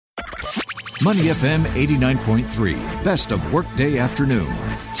Money FM 89.3, best of workday afternoon.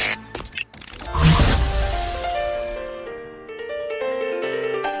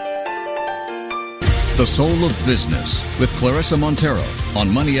 The Soul of Business with Clarissa Montero on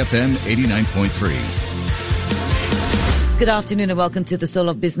Money FM 89.3. Good afternoon and welcome to The Soul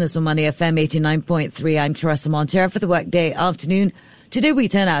of Business on Money FM 89.3. I'm Clarissa Montero for the workday afternoon. Today we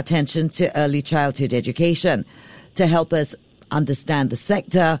turn our attention to early childhood education. To help us understand the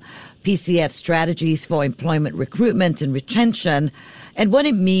sector, PCF strategies for employment recruitment and retention, and what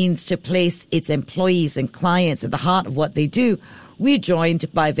it means to place its employees and clients at the heart of what they do, we're joined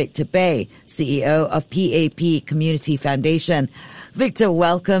by Victor Bay, CEO of PAP Community Foundation. Victor,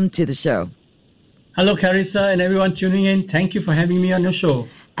 welcome to the show. Hello, Clarissa, and everyone tuning in. Thank you for having me on your show.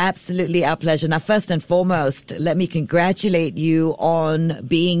 Absolutely our pleasure. Now, first and foremost, let me congratulate you on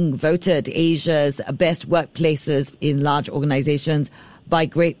being voted Asia's best workplaces in large organizations by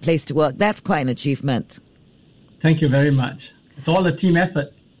Great Place to Work. That's quite an achievement. Thank you very much. It's all a team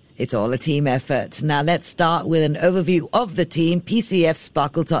effort. It's all a team effort. Now, let's start with an overview of the team. PCF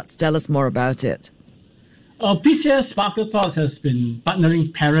Sparkle Tots, tell us more about it. PCF Sparkle Tots has been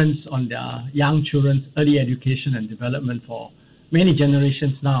partnering parents on their young children's early education and development for many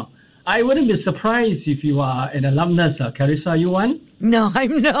generations now. I wouldn't be surprised if you are an alumnus, Clarissa. Are you one? No,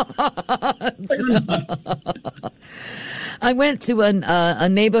 I'm not. I went to a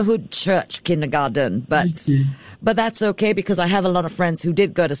neighborhood church kindergarten, but that's okay because I have a lot of friends who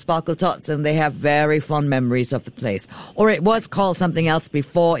did go to Sparkle Tots and they have very fond memories of the place. Or it was called something else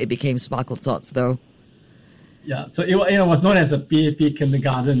before it became Sparkle Tots, though. Yeah, so it was known as a PAP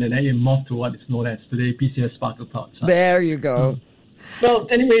kindergarten, and then it morphed to what it's known as today, PCF Sparkle Tots. There you go. Well,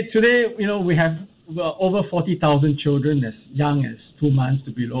 anyway, today, we have over 40,000 children as young as 2 months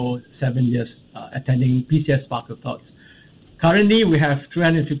to below 7 years attending PCF Sparkle Tots. Currently, we have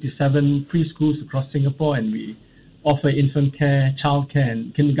 357 preschools across Singapore, and we offer infant care, child care,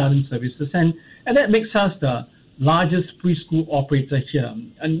 and kindergarten services, and that makes us the largest preschool operator here.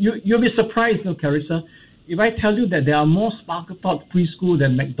 And you'll be surprised, Clarissa, if I tell you that there are more Sparkle Tots preschool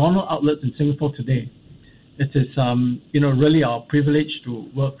than McDonald's outlets in Singapore today. It is, really our privilege to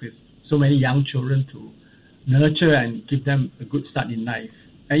work with so many young children to nurture and give them a good start in life.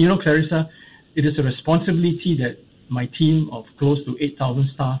 And Clarissa, it is a responsibility that my team of close to 8,000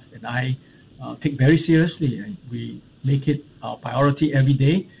 staff and I take very seriously, and we make it our priority every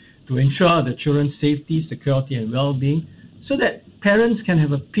day to ensure the children's safety, security, and well-being, so that parents can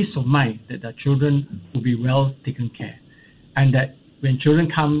have a peace of mind that their children will be well taken care, and that when children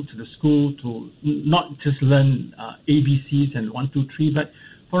come to the school to not just learn ABCs and 1, 2, 3, but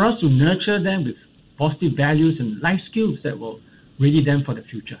for us to nurture them with positive values and life skills that will ready them for the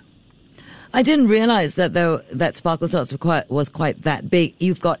future. I didn't realize that Sparkle Tots was quite that big.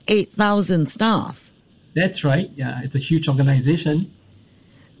 You've got 8,000 staff. That's right. Yeah, it's a huge organization.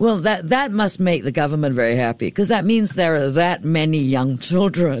 Well, that must make the government very happy, because that means there are that many young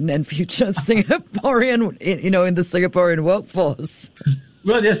children and future Singaporean, in the Singaporean workforce.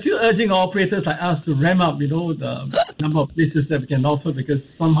 Well, they're still urging operators like us to ramp up, the number of places that we can offer, because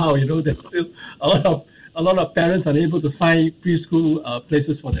somehow, there's still a lot of parents unable to find preschool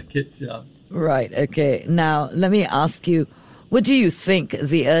places for their kids. Yeah. Right. Okay. Now, let me ask you, what do you think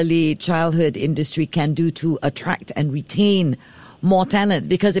the early childhood industry can do to attract and retain more talent?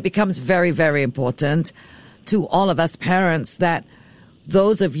 Because it becomes very, very important to all of us parents that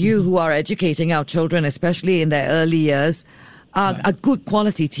those of you who are educating our children, especially in their early years, are good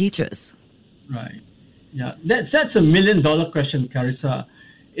quality teachers. Right. Yeah. That's a $1 million question, Clarissa.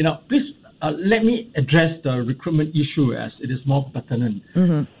 Please let me address the recruitment issue as it is more pertinent.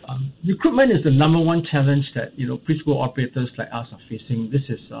 Mm-hmm. Recruitment is the number one challenge that preschool operators like us are facing. This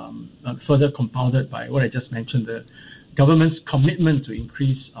is further compounded by what I just mentioned, the government's commitment to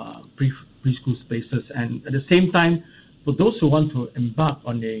increase preschool spaces, and at the same time, for those who want to embark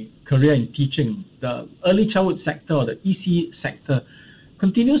on a career in teaching, the early childhood sector or the EC sector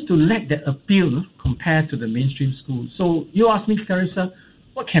continues to lack that appeal compared to the mainstream schools. So you ask me, Clarissa,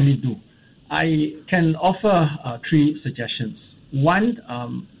 what can we do? I can offer 3 suggestions. One,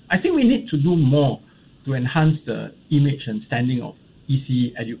 I think we need to do more to enhance the image and standing of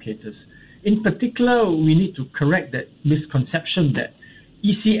EC educators. In particular, we need to correct that misconception that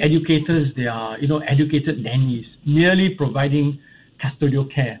EC educators, they are, educated nannies, merely providing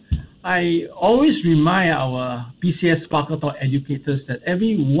custodial care. I always remind our PCS Sparkle Tots educators that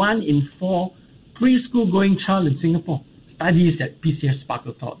every 1 in 4 preschool-going child in Singapore studies at PCS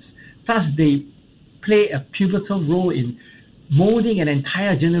Sparkle Tots. Thus, they play a pivotal role in molding an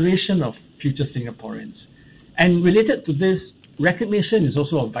entire generation of future Singaporeans. And related to this, recognition is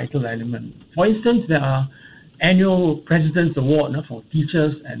also a vital element. For instance, there are annual President's Award for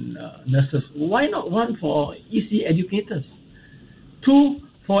teachers and nurses. Why not one for EC educators? 2,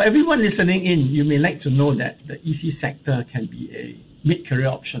 for everyone listening in, you may like to know that the EC sector can be a mid-career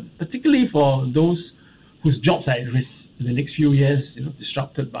option, particularly for those whose jobs are at risk in the next few years,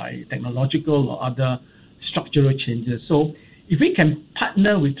 disrupted by technological or other structural changes. So if we can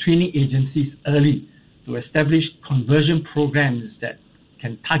partner with training agencies early to establish conversion programs that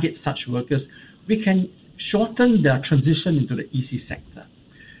can target such workers, we can shorten their transition into the EC sector.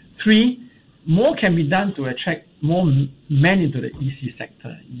 3, more can be done to attract more men into the EC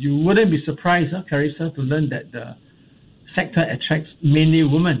sector. You wouldn't be surprised, Clarissa, to learn that the sector attracts mainly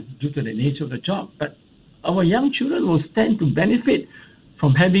women due to the nature of the job. But our young children will stand to benefit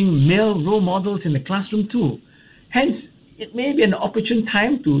from having male role models in the classroom too. Hence, it may be an opportune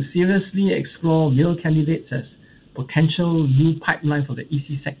time to seriously explore male candidates as potential new pipeline for the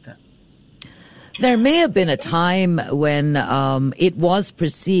EC sector. There may have been a time when it was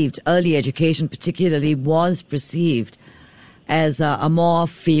perceived, early education particularly was perceived as a more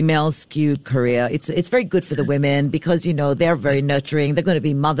female-skewed career. It's very good for the women because, they're very nurturing. They're going to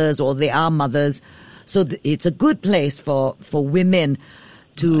be mothers or they are mothers. So it's a good place for women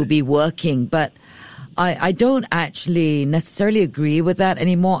to be working. But I don't actually necessarily agree with that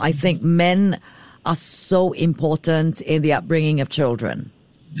anymore. I think men are so important in the upbringing of children.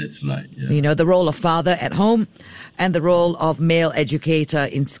 That's right. Yeah. The role of father at home and the role of male educator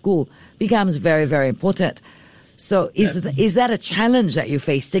in school becomes very, very important. So is that a challenge that you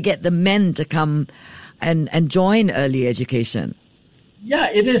face to get the men to come and join early education? Yeah,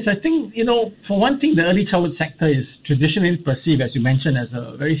 it is. I think, for one thing, the early childhood sector is traditionally perceived, as you mentioned, as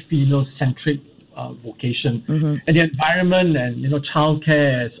a very female-centric vocation. Mm-hmm. And the environment and,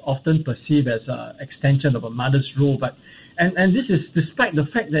 childcare is often perceived as an extension of a mother's role. But And this is despite the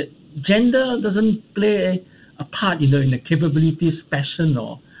fact that gender doesn't play a part, in the capabilities, passion,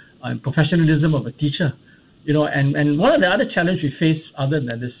 or professionalism of a teacher. And one of the other challenges we face, other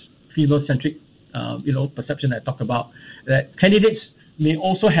than this female-centric, perception that I talk about, that candidates may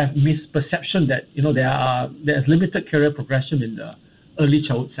also have misperception that, there's limited career progression in the early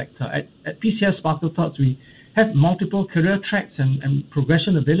childhood sector. At PCF Sparkle Thoughts, we have multiple career tracks and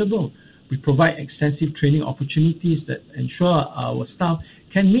progression available. We provide extensive training opportunities that ensure our staff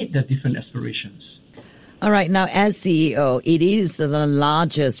can meet their different aspirations. All right. Now, as CEO, it is the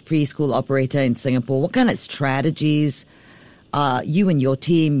largest preschool operator in Singapore. What kind of strategies are you and your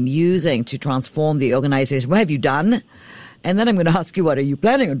team using to transform the organization? What have you done? And then I'm going to ask you, what are you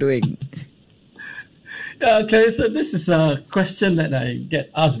planning on doing? Clarissa, this is a question that I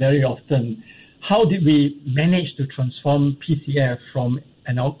get asked very often. How did we manage to transform PCF from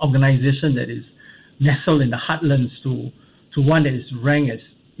an organization that is nestled in the heartlands to one that is ranked as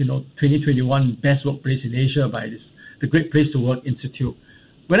 2021 best workplace in Asia by the Great Place to Work Institute?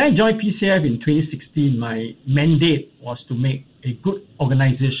 When I joined PCF in 2016, my mandate was to make a good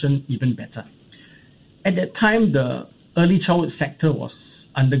organization even better. At that time, the early childhood sector was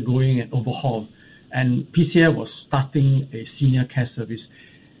undergoing an overhaul, and PCF was starting a senior care service.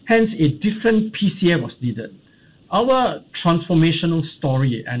 Hence, a different PCF was needed. Our transformational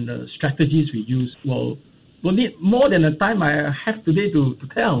story and the strategies we use will need more than the time I have today to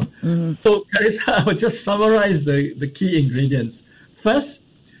tell. Mm-hmm. So, Clarissa, I will just summarize the key ingredients. First,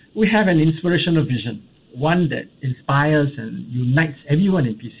 we have an inspirational vision, one that inspires and unites everyone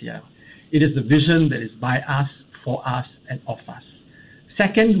in PCF. It is the vision that is by us, for us, and of us.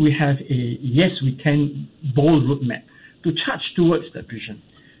 Second, we have a yes, we can bold roadmap to charge towards that vision.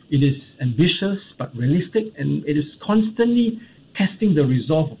 It is ambitious but realistic, and it is constantly testing the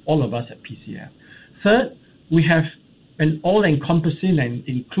resolve of all of us at PCF. Third, we have an all-encompassing and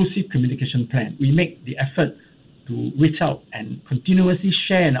inclusive communication plan. We make the effort to reach out and continuously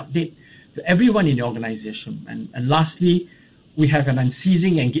share and update to everyone in the organization. And lastly, we have an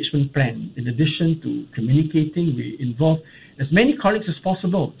unceasing engagement plan. In addition to communicating, we involve as many colleagues as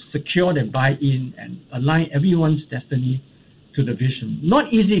possible, secure their buy-in, and align everyone's destiny to the vision.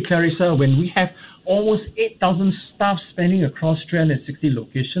 Not easy, Clarissa, when we have almost 8,000 staff spanning across 360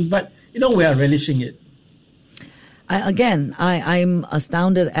 locations, but we are relishing it. I'm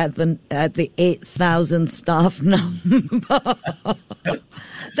astounded at the 8,000 staff number.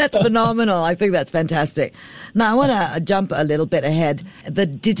 That's phenomenal. I think that's fantastic. Now, I want to jump a little bit ahead. The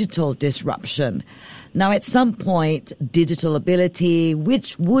digital disruption. Now, at some point, digital ability,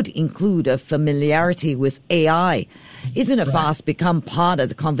 which would include a familiarity with AI, is going to fast become part of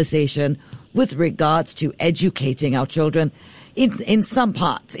the conversation with regards to educating our children. In some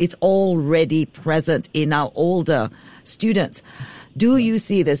parts, it's already present in our older students. Do you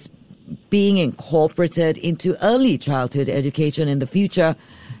see this being incorporated into early childhood education in the future?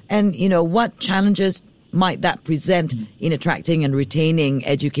 And, what challenges might that present in attracting and retaining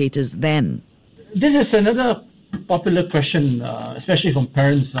educators then? This is another popular question, especially from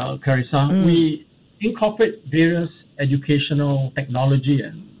parents, Carissa. We incorporate various educational technology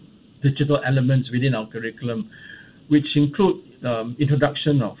and digital elements within our curriculum, which include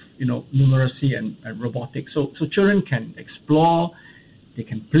introduction of numeracy and robotics. So children can explore, they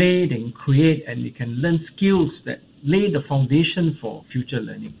can play, they can create, and they can learn skills that lay the foundation for future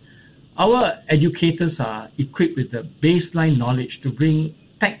learning. Our educators are equipped with the baseline knowledge to bring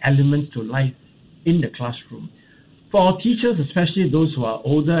tech elements to life in the classroom. For our teachers, especially those who are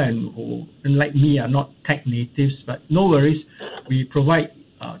older and who, like me, are not tech natives, but no worries, we provide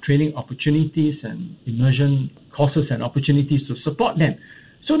training opportunities and immersion courses and opportunities to support them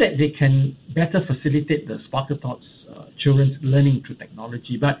so that they can better facilitate the Sparkle Thoughts children's learning through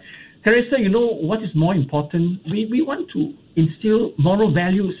technology. But Teresa, what is more important? We want to instill moral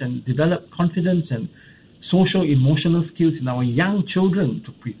values and develop confidence and social emotional skills in our young children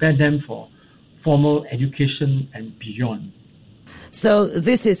to prepare them for formal education and beyond. So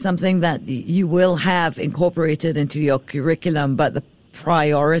this is something that you will have incorporated into your curriculum, but the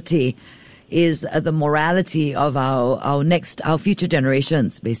priority is the morality of our future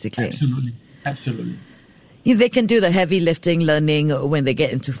generations, basically. Absolutely. They can do the heavy lifting learning when they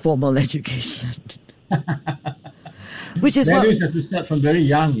get into formal education. Which is values have to start from very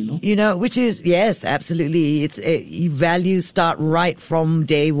young, which is, yes, absolutely. Values start right from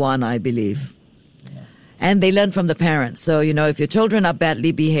day one, I believe. Yeah. And they learn from the parents. So, if your children are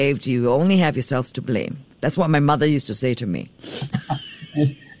badly behaved, you only have yourselves to blame. That's what my mother used to say to me.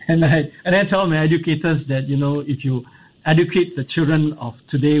 and I tell my educators that, if you educate the children of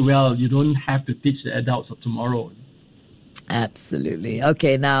today well, you don't have to teach the adults of tomorrow. Absolutely.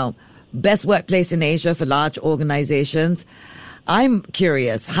 Okay, now, best workplace in Asia for large organizations. I'm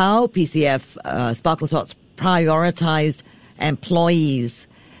curious how PCF, Sparkle Thoughts, prioritized employees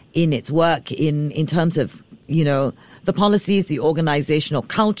in its work in terms of, the policies, the organizational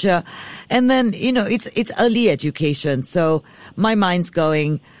culture, and then, it's early education. So my mind's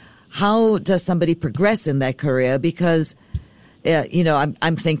going, how does somebody progress in their career? Because,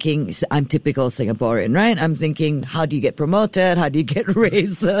 I'm thinking, I'm typical Singaporean, right? I'm thinking, how do you get promoted? How do you get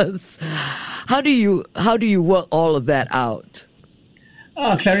raises? How do you work all of that out?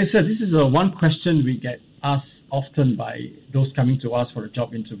 Clarissa, this is one question we get asked often by those coming to us for a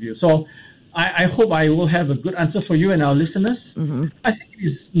job interview. So I hope I will have a good answer for you and our listeners. Mm-hmm. I think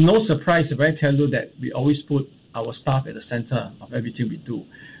it's no surprise if I tell you that we always put our staff at the center of everything we do.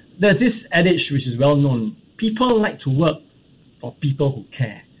 There's this adage which is well known. People like to work for people who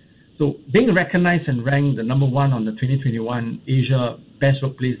care. So being recognized and ranked the number one on the 2021 Asia Best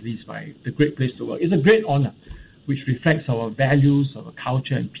Workplace list by the Great Place to Work is a great honor, which reflects our values, our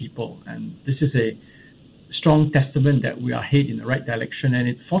culture and people. And this is a strong testament that we are headed in the right direction, and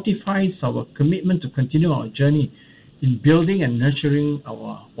it fortifies our commitment to continue our journey in building and nurturing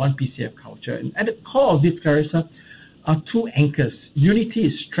our One PCF culture. And at the core of this, Clarissa, are two anchors. Unity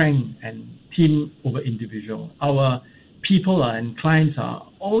is strength and team over individual. Our people and clients are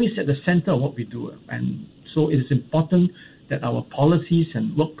always at the center of what we do. And so it is important that our policies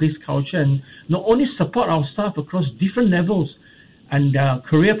and workplace culture and not only support our staff across different levels and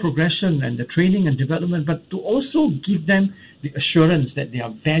career progression and the training and development, but to also give them the assurance that they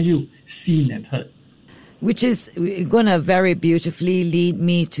are valued, seen and heard. Which is going to very beautifully lead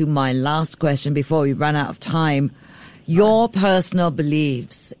me to my last question before we run out of time. Your personal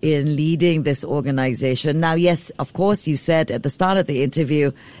beliefs in leading this organization. Now, yes, of course, you said at the start of the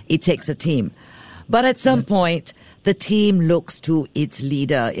interview, it takes a team. But at some point, the team looks to its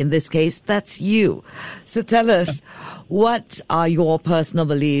leader. In this case, that's you. So tell us, what are your personal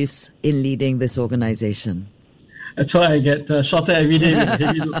beliefs in leading this organization? That's why I get shorter every day with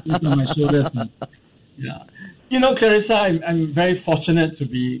heavy looks on my shoulders. Yeah. Clarissa, I'm very fortunate to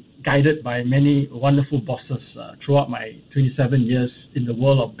be guided by many wonderful bosses throughout my 27 years in the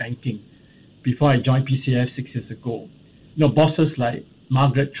world of banking before I joined PCF 6 years ago. Bosses like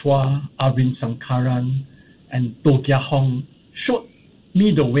Margaret Chua, Arvind Sankaran, and Toh Kia Hong showed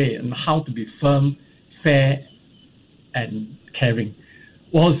me the way on how to be firm, fair, and caring,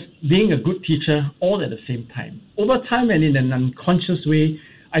 whilst being a good teacher all at the same time. Over time and in an unconscious way,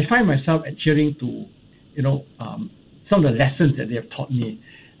 I find myself adhering to some of the lessons that they have taught me.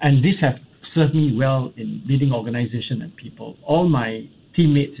 And these have served me well in leading organization and people. All my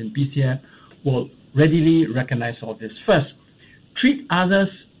teammates in PCF will readily recognize all this. First, treat others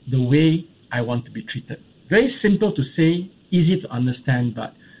the way I want to be treated. Very simple to say, easy to understand,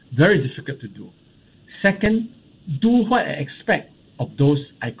 but very difficult to do. Second, do what I expect of those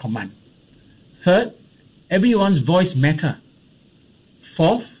I command. Third, everyone's voice matters.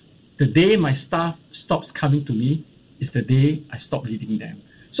 Fourth, the day my staff stops coming to me is the day I stop leading them.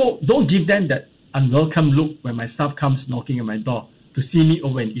 So don't give them that unwelcome look when my staff comes knocking at my door to see me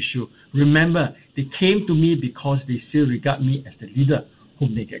over an issue. Remember, they came to me because they still regard me as the leader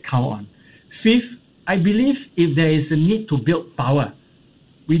whom they can count on. Fifth, I believe if there is a need to build power,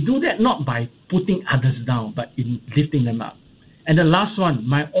 we do that not by putting others down, but in lifting them up. And the last one,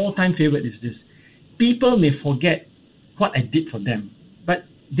 my all-time favorite is this. People may forget what I did for them, but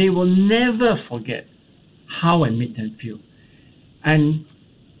they will never forget how I made them feel. And,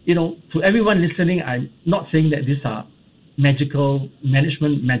 to everyone listening, I'm not saying that these are magical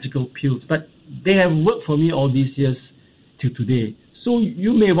pills, but they have worked for me all these years till today. So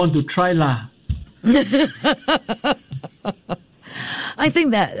you may want to try lah. I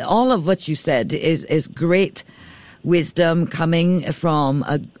think that all of what you said is great wisdom coming from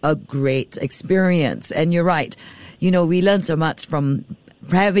a great experience. And you're right. We learn so much from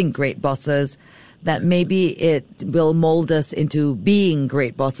having great bosses that maybe it will mold us into being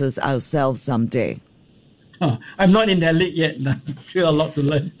great bosses ourselves someday. I'm not in that league yet. I still a lot to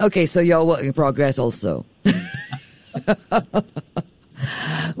learn. Okay, so you're a work in progress also.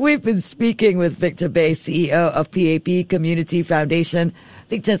 We've been speaking with Victor Bay, CEO of PAP Community Foundation.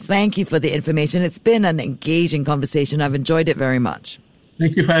 Victor, thank you for the information. It's been an engaging conversation. I've enjoyed it very much.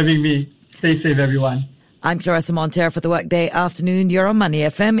 Thank you for having me. Stay safe, everyone. I'm Clarissa Montero for the Workday Afternoon. You're on Money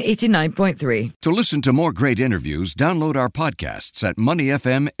FM 89.3. To listen to more great interviews, download our podcasts at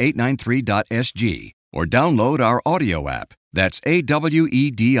moneyfm893.sg or download our audio app. That's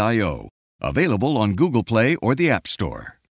AWEDIO. Available on Google Play or the App Store.